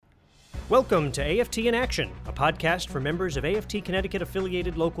Welcome to AFT in Action, a podcast for members of AFT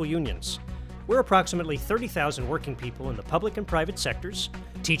Connecticut-affiliated local unions. We're approximately 30,000 working people in the public and private sectors,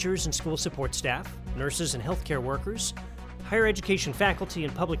 teachers and school support staff, nurses and healthcare workers, higher education faculty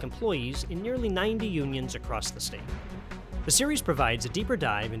and public employees in nearly 90 unions across the state. The series provides a deeper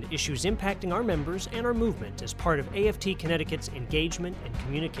dive into issues impacting our members and our movement as part of AFT Connecticut's engagement and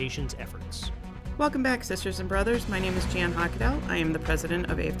communications efforts. Welcome back, sisters and brothers. My name is Jan Hockadell. I am the president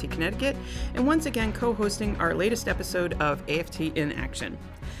of AFT Connecticut, and once again co-hosting our latest episode of AFT in Action.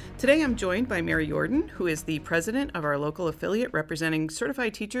 Today I'm joined by Mary Jordan, who is the president of our local affiliate representing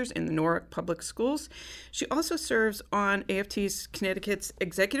certified teachers in the Norwalk Public Schools. She also serves on AFT's Connecticut's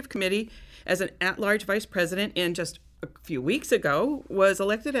executive committee as an at-large vice president, and just a few weeks ago was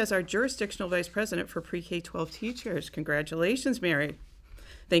elected as our jurisdictional vice president for pre-K-12 teachers. Congratulations, Mary.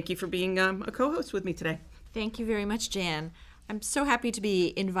 Thank you for being a co-host with me today. Thank you very much, Jan. I'm so happy to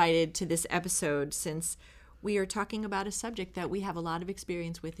be invited to this episode since we are talking about a subject that we have a lot of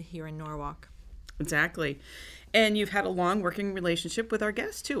experience with here in Norwalk. Exactly. And you've had a long working relationship with our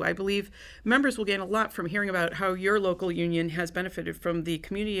guests, too. I believe members will gain a lot from hearing about how your local union has benefited from the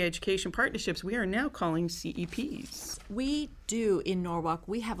community education partnerships we are now calling CEPs. We do in Norwalk.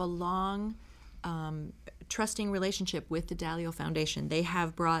 We have a long trusting relationship with the Dalio Foundation. They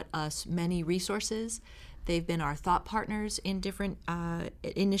have brought us many resources. They've been our thought partners in different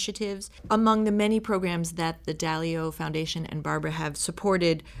initiatives. Among the many programs that the Dalio Foundation and Barbara have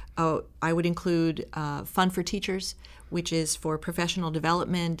supported, I would include Fun for Teachers, which is for professional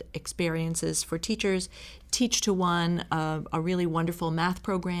development experiences for teachers, Teach to One, a really wonderful math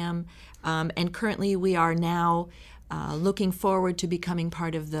program, and currently we are now looking forward to becoming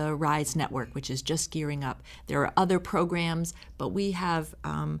part of the RISE network, which is just gearing up. There are other programs, but we have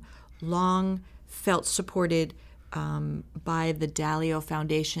long felt supported by the Dalio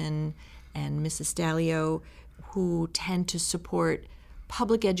Foundation and Mrs. Dalio, who tend to support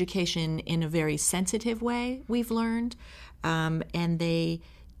public education in a very sensitive way, we've learned, and they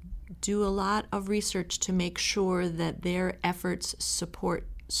do a lot of research to make sure that their efforts support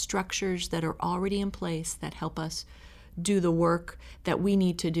structures that are already in place that help us do the work that we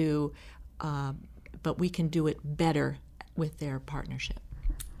need to do, but we can do it better with their partnership.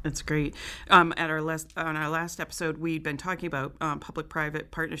 That's great. On our last episode, we'd been talking about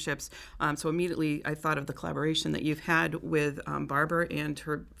public-private partnerships. So immediately I thought of the collaboration that you've had with Barbara and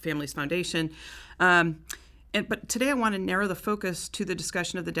her family's foundation. But today I want to narrow the focus to the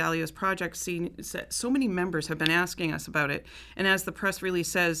discussion of the Dalio's project, seeing that so many members have been asking us about it. And as the press release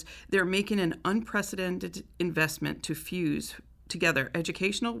says, they're making an unprecedented investment to fuse together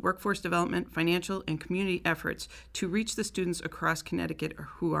educational, workforce development, financial, and community efforts to reach the students across Connecticut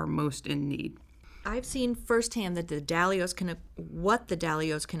who are most in need. I've seen firsthand that what the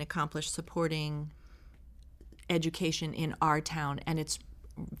Dalios can accomplish supporting education in our town, and it's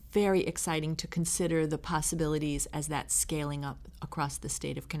very exciting to consider the possibilities as that's scaling up across the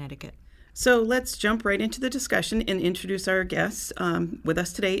state of Connecticut. So let's jump right into the discussion and introduce our guests. With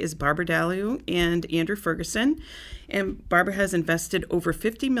us today is Barbara Dalio and Andrew Ferguson. And Barbara has invested over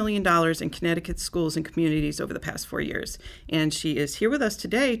 $50 million in Connecticut schools and communities over the past 4 years. And she is here with us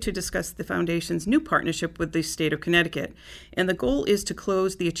today to discuss the Foundation's new partnership with the state of Connecticut. And the goal is to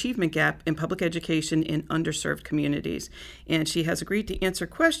close the achievement gap in public education in underserved communities. And she has agreed to answer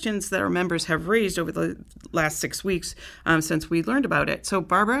questions that our members have raised over the last 6 weeks since we learned about it. So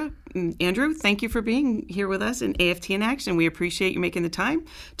Barbara, Andrew, thank you for being here with us in AFT in Action. We appreciate you making the time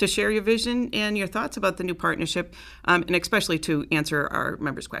to share your vision and your thoughts about the new partnership, and especially to answer our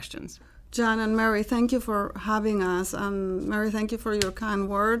members' questions. John and Mary, thank you for having us. Mary, thank you for your kind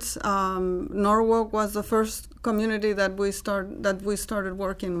words. Norwalk was the first community that we started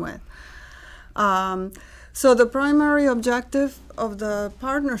working with. So the primary objective of the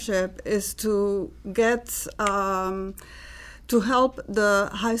partnership is to get to help the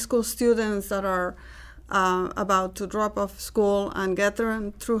high school students that are about to drop off school and get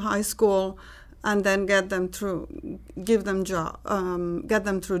them through high school, and then get them through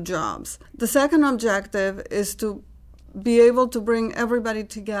jobs. The second objective is to be able to bring everybody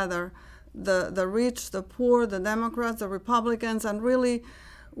together, the rich, the poor, the Democrats, the Republicans, and really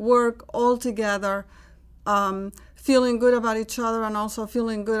work all together, feeling good about each other and also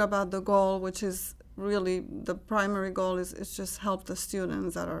feeling good about the goal, which is really the primary goal is just help the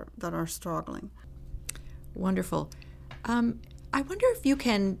students that are struggling. Wonderful. I wonder if you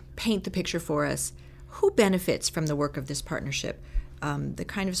can paint the picture for us. Who benefits from the work of this partnership? The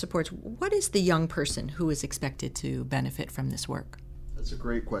kind of supports. What is the young person who is expected to benefit from this work? That's a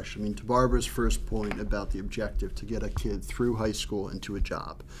great question. I mean, to Barbara's first point about the objective to get a kid through high school into a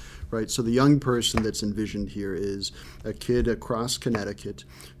job, right? So the young person that's envisioned here is a kid across Connecticut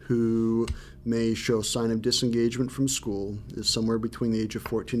who may show sign of disengagement from school, is somewhere between the age of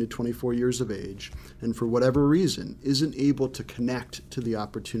 14 to 24 years of age, and for whatever reason isn't able to connect to the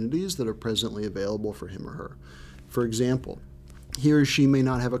opportunities that are presently available for him or her. For example, he or she may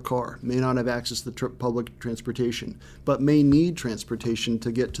not have a car, may not have access to public transportation, but may need transportation to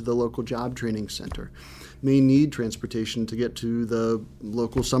get to the local job training center, may need transportation to get to the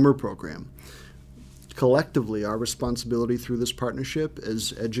local summer program. Collectively, our responsibility through this partnership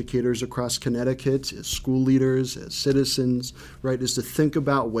as educators across Connecticut, as school leaders, as citizens, right, is to think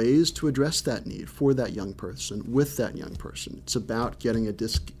about ways to address that need for that young person, with that young person. It's about getting a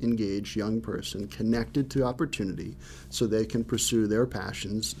disengaged young person connected to opportunity so they can pursue their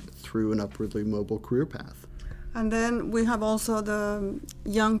passions through an upwardly mobile career path. And then we have also the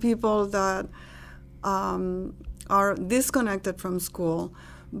young people that are disconnected from school,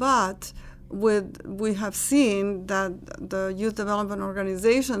 but we have seen that the youth development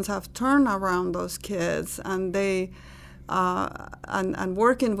organizations have turned around those kids, and they and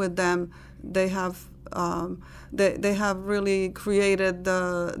working with them, they have really created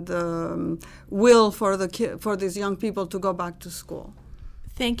the will for these young people to go back to school.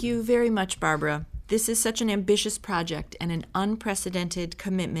 Thank you very much, Barbara. This is such an ambitious project and an unprecedented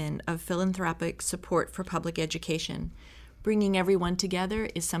commitment of philanthropic support for public education. Bringing everyone together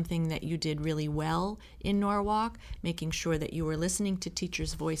is something that you did really well in Norwalk, making sure that you were listening to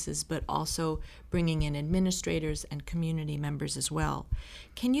teachers' voices, but also bringing in administrators and community members as well.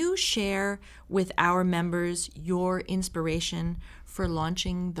 Can you share with our members your inspiration for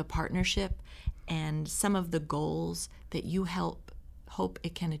launching the partnership and some of the goals that you hope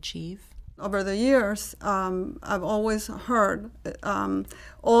it can achieve? Over the years, I've always heard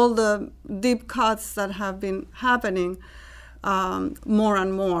all the deep cuts that have been happening more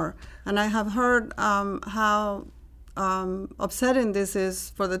and more. And I have heard how upsetting this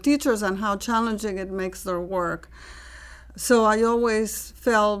is for the teachers and how challenging it makes their work. So I always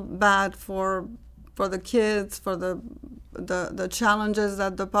felt bad for the kids, for the challenges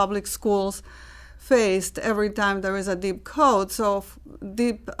that the public schools faced every time there is a deep cut.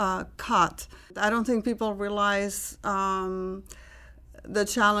 I don't think people realize the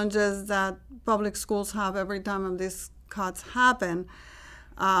challenges that public schools have every time these cuts happen.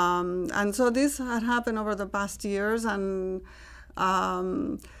 And so this had happened over the past years, and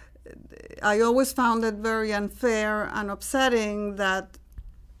I always found it very unfair and upsetting that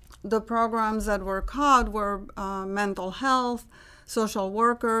the programs that were cut were mental health, social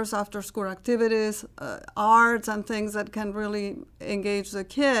workers, after-school activities, arts, and things that can really engage the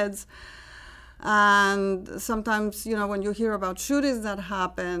kids. And sometimes, when you hear about shootings that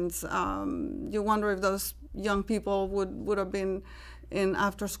happens, you wonder if those young people would have been in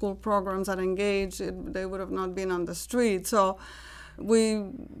after-school programs that engage. They would have not been on the street. So we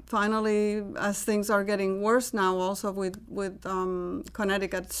finally, as things are getting worse now, also with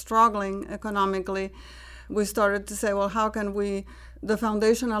Connecticut struggling economically, we started to say, well, how can the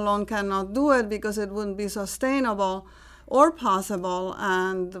foundation alone cannot do it because it wouldn't be sustainable or possible,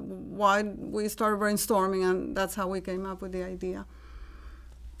 and why we started brainstorming, and that's how we came up with the idea.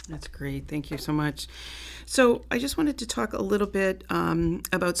 That's great. Thank you so much. So I just wanted to talk a little bit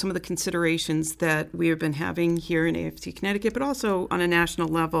about some of the considerations that we have been having here in AFT Connecticut, but also on a national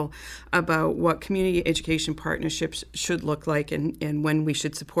level about what community education partnerships should look like and when we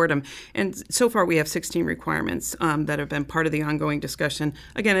should support them. And so far we have 16 requirements that have been part of the ongoing discussion,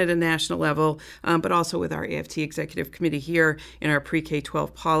 again, at a national level, but also with our AFT Executive Committee here in our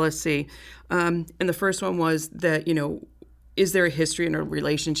pre-K-12 policy. And the first one was that, is there a history and a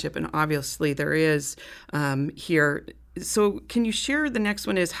relationship? And obviously there is here. So can you share, the next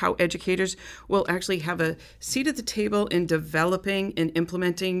one is how educators will actually have a seat at the table in developing and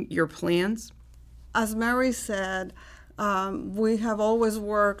implementing your plans? As Mary said, we have always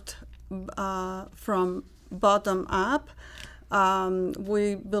worked from bottom up.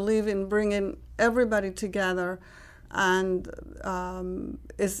 We believe in bringing everybody together, and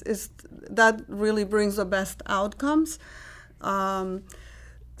that really brings the best outcomes.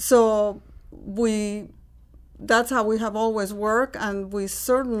 So that's how we have always worked, and we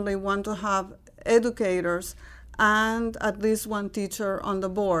certainly want to have educators and at least one teacher on the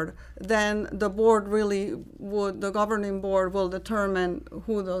board. Then the board the governing board will determine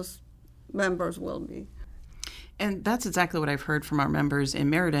who those members will be. And that's exactly what I've heard from our members in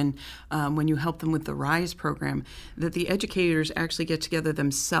Meriden when you help them with the RISE program, that the educators actually get together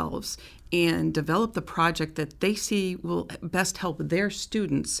themselves and develop the project that they see will best help their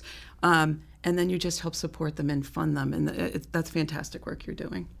students. And then you just help support them and fund them. And that's fantastic work you're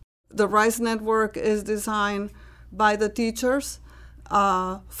doing. The RISE network is designed by the teachers,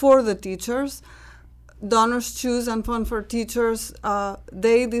 for the teachers. Donors choose and fund for teachers.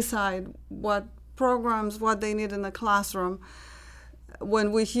 They decide what programs, what they need in the classroom.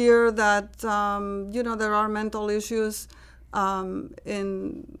 When we hear that, there are mental issues not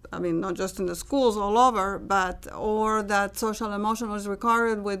just in the schools all over, or that social emotional is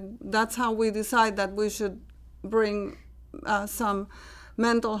required that's how we decide that we should bring some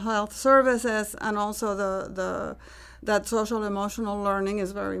mental health services, and also that social emotional learning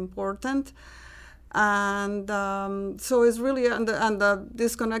is very important. And so it's really, and the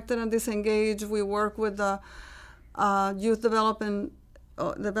disconnected and disengaged, we work with the youth development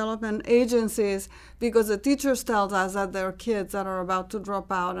agencies, because the teachers tell us that there are kids that are about to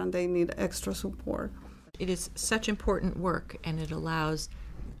drop out and they need extra support. It is such important work, and it allows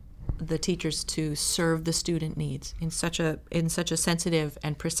the teachers to serve the student needs in such a sensitive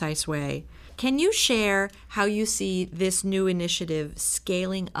and precise way. Can you share how you see this new initiative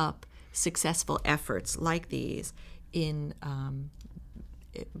scaling up successful efforts like these in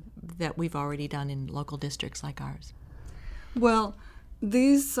that we've already done in local districts like ours? Well,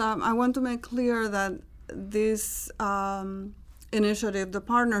 these I want to make clear that this initiative, the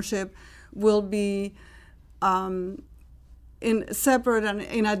partnership, will be in separate and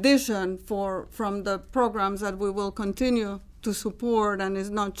in addition from the programs that we will continue to support, and is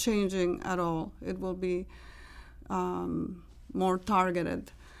not changing at all. It will be more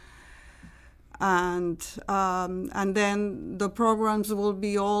targeted. And then the programs will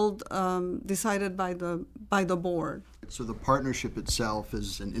be all decided by the board. So the partnership itself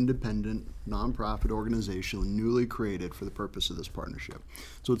is an independent, nonprofit organization newly created for the purpose of this partnership.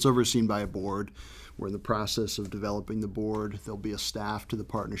 So it's overseen by a board. We're in the process of developing the board. There'll be a staff to the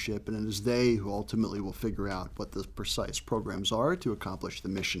partnership, and it is they who ultimately will figure out what the precise programs are to accomplish the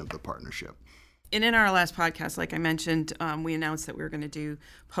mission of the partnership. And in our last podcast, like I mentioned, we announced that we were going to do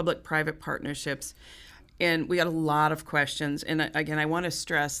public-private partnerships, and we got a lot of questions. And again, I want to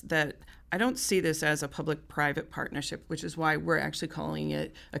stress that I don't see this as a public-private partnership, which is why we're actually calling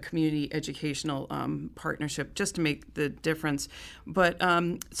it a community educational partnership, just to make the difference. But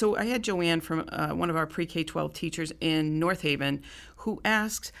so I had Joanne from one of our pre-K-12 teachers in North Haven who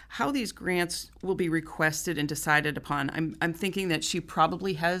asks how these grants will be requested and decided upon. I'm thinking that she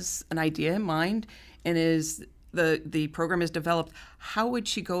probably has an idea in mind, and is the program is developed. How would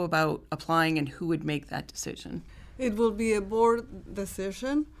she go about applying, and who would make that decision? It will be a board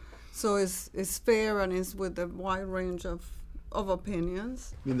decision. So it's fair, and it's with a wide range of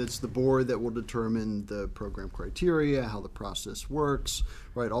opinions. I mean, it's the board that will determine the program criteria, how the process works,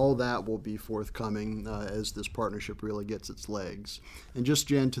 right? All that will be forthcoming as this partnership really gets its legs. And just,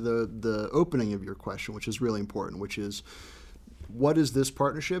 Jen, to the opening of your question, which is really important, which is, what is this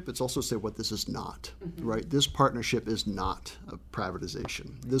partnership? It's also say what this is not, right? This partnership is not a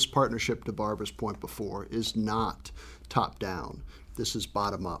privatization. This partnership, to Barbara's point before, is not top-down. This is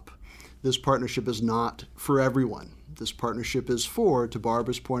bottom-up. This partnership is not for everyone. This partnership is for, to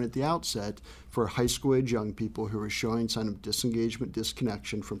Barbara's point at the outset, for high school-age young people who are showing sign of disengagement,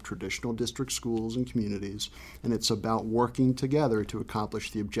 disconnection from traditional district schools and communities, and it's about working together to accomplish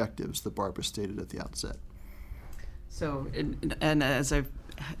the objectives that Barbara stated at the outset. So, and as I've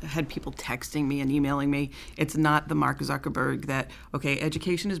had people texting me and emailing me, it's not the Mark Zuckerberg that, okay,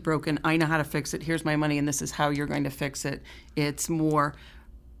 education is broken, I know how to fix it, here's my money, and this is how you're going to fix it. It's more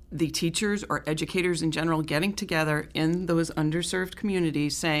the teachers or educators in general getting together in those underserved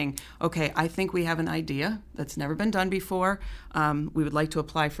communities saying, okay, I think we have an idea that's never been done before. We would like to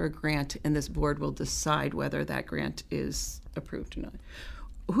apply for a grant, and this board will decide whether that grant is approved or not.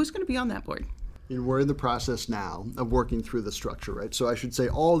 Who's going to be on that board? And we're in the process now of working through the structure, right? So I should say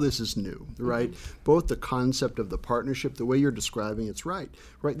all this is new, right? Both the concept of the partnership, the way you're describing it's right?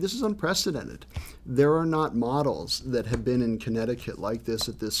 This is unprecedented. There are not models that have been in Connecticut like this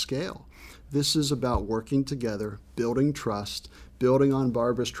at this scale. This is about working together, building trust, building on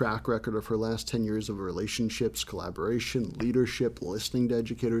Barbara's track record of her last 10 years of relationships, collaboration, leadership, listening to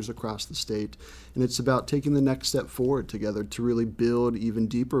educators across the state. And it's about taking the next step forward together to really build even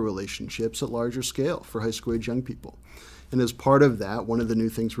deeper relationships at larger scale for high school-age young people. And as part of that, one of the new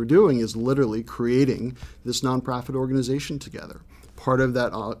things we're doing is literally creating this nonprofit organization together. Part of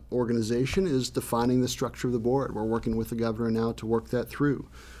that organization is defining the structure of the board. We're working with the governor now to work that through.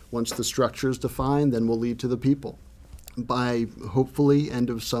 Once the structure is defined, then we'll lead to the people. By hopefully end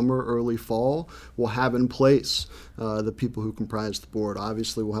of summer, early fall, we'll have in place the people who comprise the board.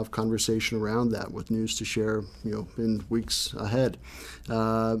 Obviously, we'll have conversation around that with news to share, in weeks ahead.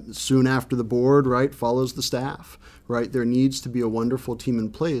 Soon after the board, right, follows the staff, right? There needs to be a wonderful team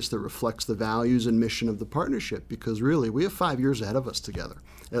in place that reflects the values and mission of the partnership, because really, we have 5 years ahead of us together.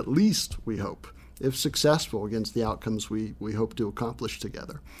 At least, we hope, if successful against the outcomes we hope to accomplish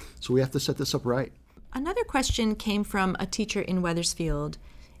together. So we have to set this up right. Another question came from a teacher in Wethersfield,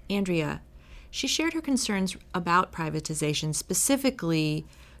 Andrea. She shared her concerns about privatization, specifically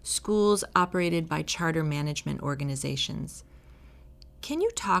schools operated by charter management organizations. Can you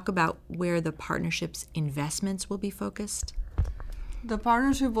talk about where the partnership's investments will be focused? The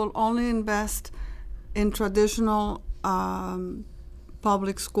partnership will only invest in traditional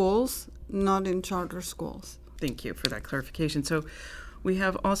public schools, not in charter schools. Thank you for that clarification. So we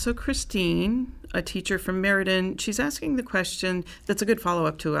have also Christine, a teacher from Meriden. She's asking the question that's a good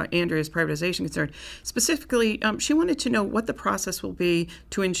follow-up to Andrea's privatization concern. Specifically, she wanted to know what the process will be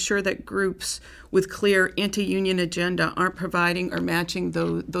to ensure that groups with clear anti-union agenda aren't providing or matching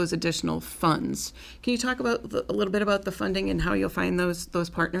those additional funds. Can you talk about a little bit about the funding and how you'll find those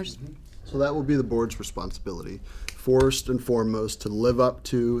partners? So that will be the board's responsibility, first and foremost, to live up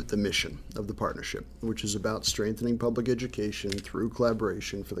to the mission of the partnership, which is about strengthening public education through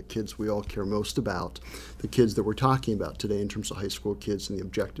collaboration for the kids we all care most about, the kids that we're talking about today in terms of high school kids and the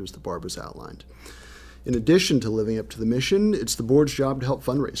objectives that Barbara's outlined. In addition to living up to the mission, it's the board's job to help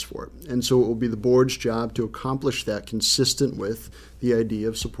fundraise for it. And so it will be the board's job to accomplish that consistent with the idea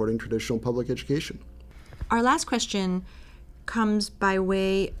of supporting traditional public education. Our last question comes by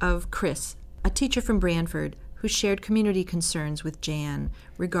way of Chris, a teacher from Branford, who shared community concerns with Jan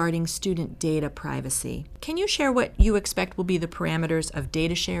regarding student data privacy. Can you share what you expect will be the parameters of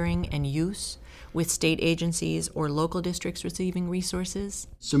data sharing and use with state agencies or local districts receiving resources?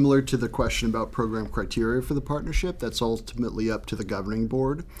 Similar to the question about program criteria for the partnership, that's ultimately up to the governing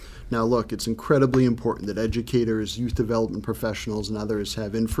board. Now look, it's incredibly important that educators, youth development professionals, and others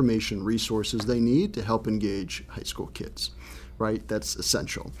have information, resources they need to help engage high school kids. Right? That's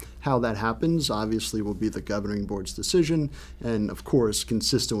essential. How that happens, obviously, will be the governing board's decision, and of course,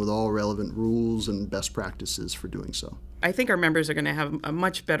 consistent with all relevant rules and best practices for doing so. I think our members are going to have a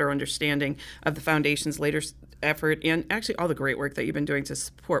much better understanding of the Foundation's latest effort and actually all the great work that you've been doing to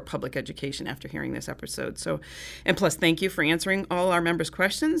support public education after hearing this episode. So, and plus, thank you for answering all our members'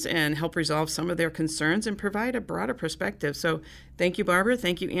 questions and help resolve some of their concerns and provide a broader perspective. So thank you, Barbara.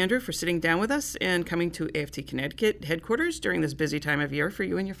 Thank you, Andrew, for sitting down with us and coming to AFT Connecticut headquarters during this busy time of year for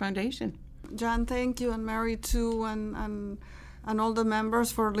you and your foundation. John, thank you, and Mary too, and all the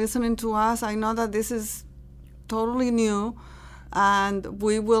members for listening to us. I know that this is totally new, and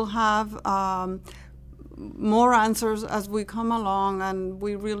we will have more answers as we come along, and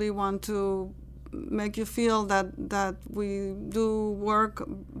we really want to make you feel that we do work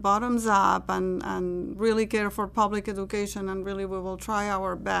bottoms up and really care for public education, and really we will try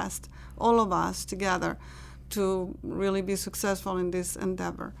our best, all of us together, to really be successful in this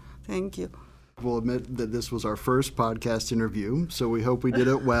endeavor. Thank you. We'll admit that this was our first podcast interview, so we hope we did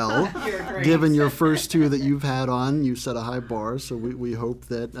it well. Given your first two that you've had on, you set a high bar, so we hope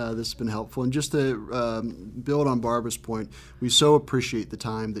that this has been helpful. And just to build on Barbara's point, we so appreciate the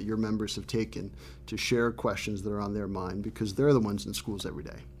time that your members have taken to share questions that are on their mind, because they're the ones in schools every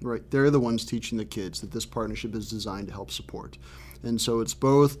day, right? They're the ones teaching the kids that this partnership is designed to help support. And so it's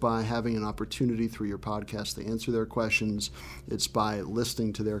both by having an opportunity through your podcast to answer their questions, it's by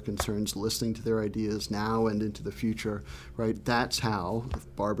listening to their concerns, listening to their ideas now and into the future, right? That's how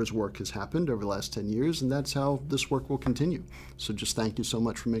Barbara's work has happened over the last 10 years, and that's how this work will continue. So just thank you so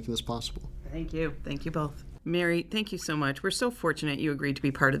much for making this possible. Thank you. Thank you both. Mary, thank you so much. We're so fortunate you agreed to be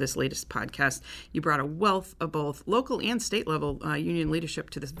part of this latest podcast. You brought a wealth of both local and state level union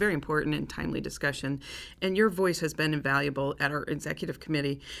leadership to this very important and timely discussion. And your voice has been invaluable at our executive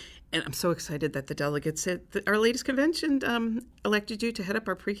committee. And I'm so excited that the delegates at our latest convention elected you to head up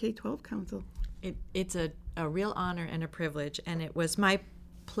our pre-K-12 council. It's a real honor and a privilege. And it was my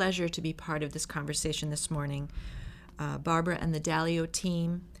pleasure to be part of this conversation this morning. Barbara and the Dalio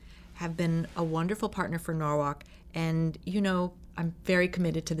team have been a wonderful partner for Norwalk, and I'm very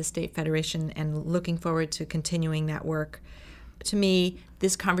committed to the State Federation and looking forward to continuing that work. To me,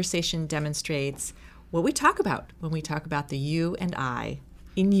 this conversation demonstrates what we talk about when we talk about the you and I.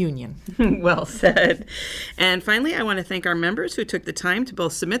 in union. Well said. And finally, I want to thank our members who took the time to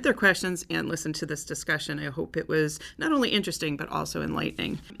both submit their questions and listen to this discussion. I hope it was not only interesting, but also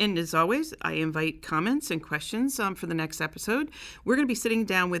enlightening. And as always, I invite comments and questions for the next episode. We're going to be sitting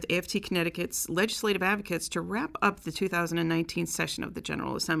down with AFT Connecticut's legislative advocates to wrap up the 2019 session of the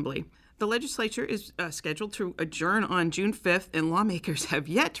General Assembly. The legislature is scheduled to adjourn on June 5th, and lawmakers have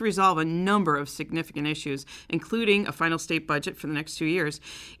yet to resolve a number of significant issues, including a final state budget for the next 2 years.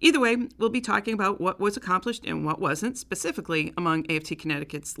 Either way, we'll be talking about what was accomplished and what wasn't, specifically among AFT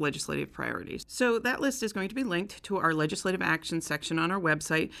Connecticut's legislative priorities. So that list is going to be linked to our legislative action section on our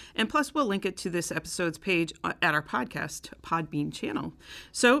website, and plus we'll link it to this episode's page at our podcast, Podbean channel.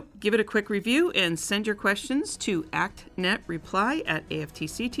 So give it a quick review and send your questions to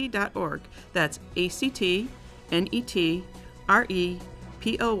actnetreply@aftct.org. That's ACTNETREPLY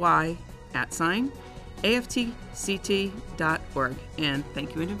 @aftct.org. And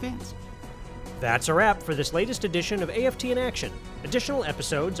thank you in advance. That's a wrap for this latest edition of AFT in Action. Additional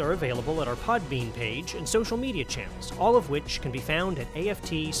episodes are available at our Podbean page and social media channels, all of which can be found at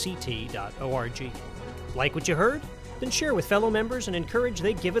aftct.org. Like what you heard? Then share with fellow members and encourage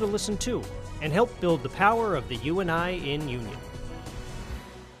they give it a listen too, and help build the power of the UNI in union.